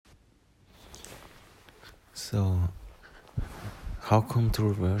So, how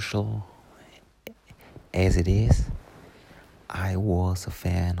controversial as it is, I was a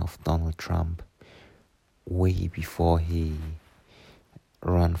fan of Donald Trump way before he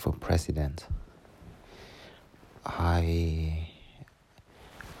ran for president. I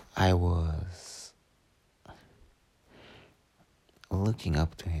was looking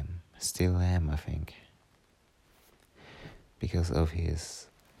up to him, still am, I think, because of his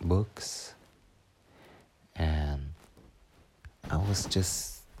books, and I was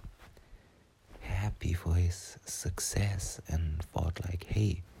just happy for his success and thought like,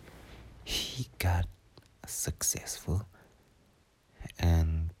 hey, he got successful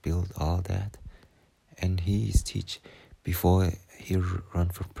and built all that, and he is before he run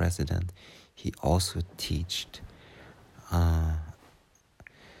for president, he also teached how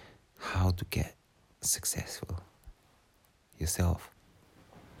to get successful yourself.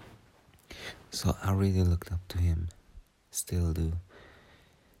 So I really looked up to him, still do.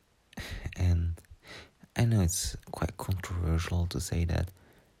 And I know it's quite controversial to say that,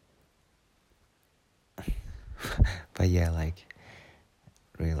 but yeah,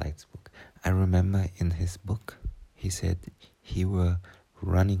 really like this book. I remember in his book, he said he were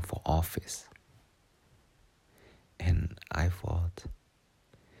running for office, and I thought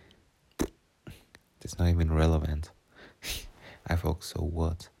it's not even relevant. I thought, so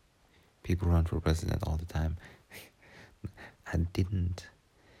what? People run for president all the time. I didn't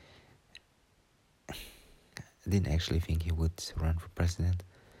actually think he would run for president.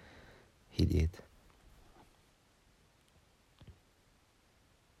 He did.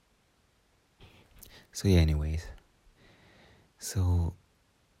 So yeah, anyways. So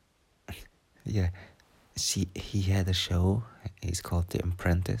yeah, he had a show. It's called The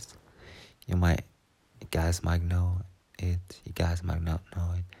Apprentice. You guys might know it. You guys might not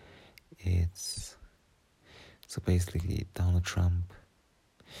know it. It's so basically Donald Trump.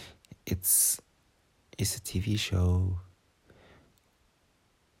 It's a TV show,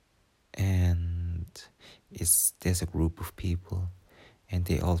 and there's a group of people, and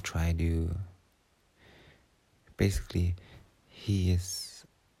they all try to. Basically, he is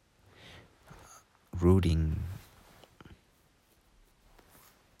rooting.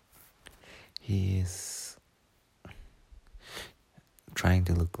 He is trying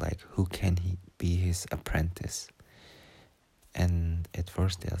to look like who can he be his apprentice. And at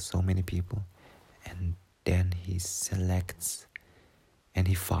first there are so many people, and then he selects and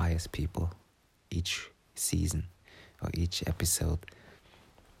he fires people each season or each episode.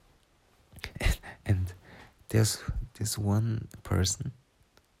 And there's this one person,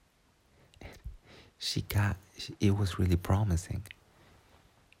 it was really promising.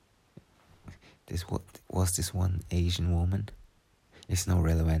 This was this one Asian woman. It's not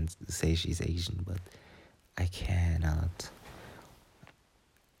relevant to say she's Asian, but I can't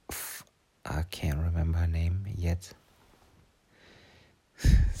remember her name yet.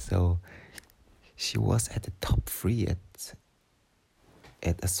 So she was at the top 3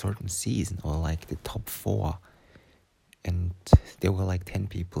 at a certain season, or like the top 4, and there were like 10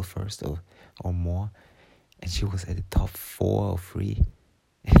 people first or more, and she was at the top 4 or 3,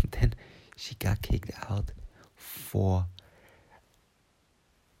 and then she got kicked out for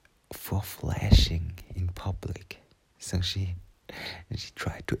flashing in public. So she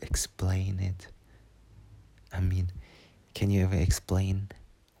tried to explain it. I mean, can you ever explain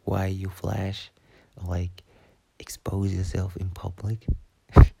why you flash or like expose yourself in public?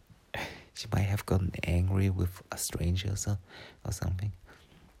 She might have gotten angry with a stranger or something.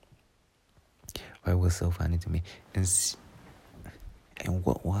 But it was so funny to me. And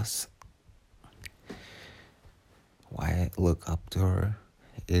why I look up to her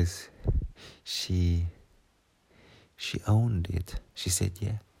is she owned it. She said,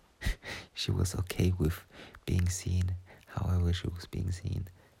 yeah, she was okay with being seen however she was being seen,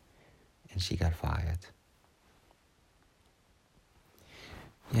 and she got fired.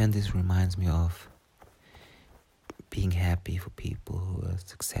 Yeah, and this reminds me of being happy for people who are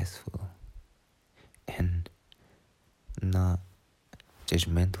successful and not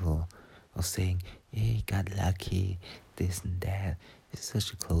judgmental or saying, yeah, you got lucky, this and that. It's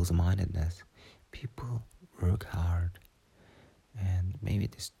such a close-mindedness. People work hard, and maybe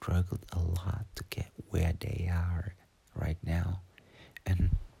they struggled a lot to get where they are right now.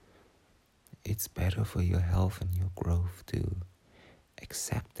 And it's better for your health and your growth to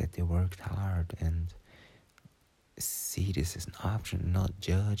accept that they worked hard and see this as an option, not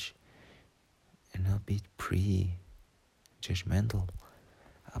judge and not be pre-judgmental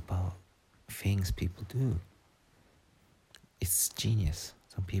about things people do. It's genius.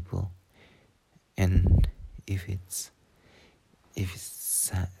 Some people, and if it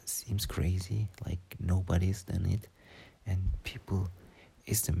seems crazy, like nobody's done it, and people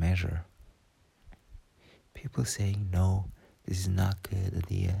is the measure. People saying no, this is not good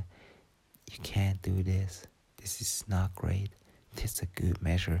idea, you can't do this, this is not great. That's a good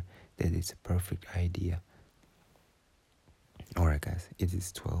measure that it's a perfect idea. Alright guys, it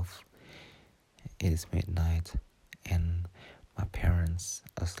is 12. It is midnight and my parents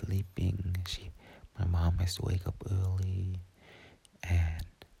are sleeping. My mom has to wake up early, and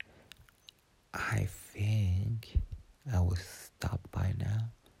I think I will stop by now.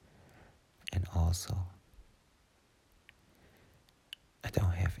 And also, I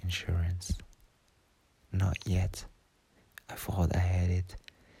don't have insurance. Not yet. I thought I had it.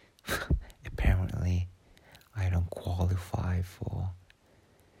 Apparently, I don't qualify for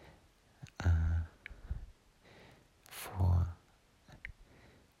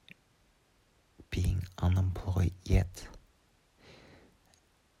being unemployed yet.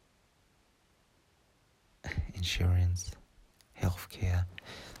 Insurance, healthcare.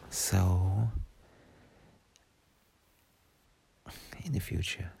 So, in the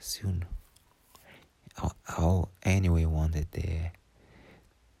future, soon, I'll anyway wanted the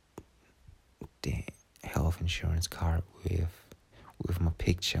health insurance card with my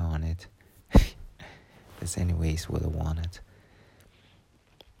picture on it. That's anyways what I wanted.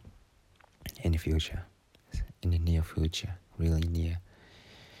 In the future, in the near future, really near.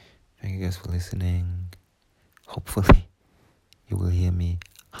 Thank you guys for listening. Hopefully you will hear me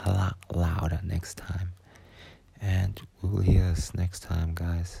a lot louder next time, and we will hear us next time,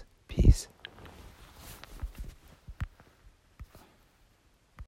 guys. Peace.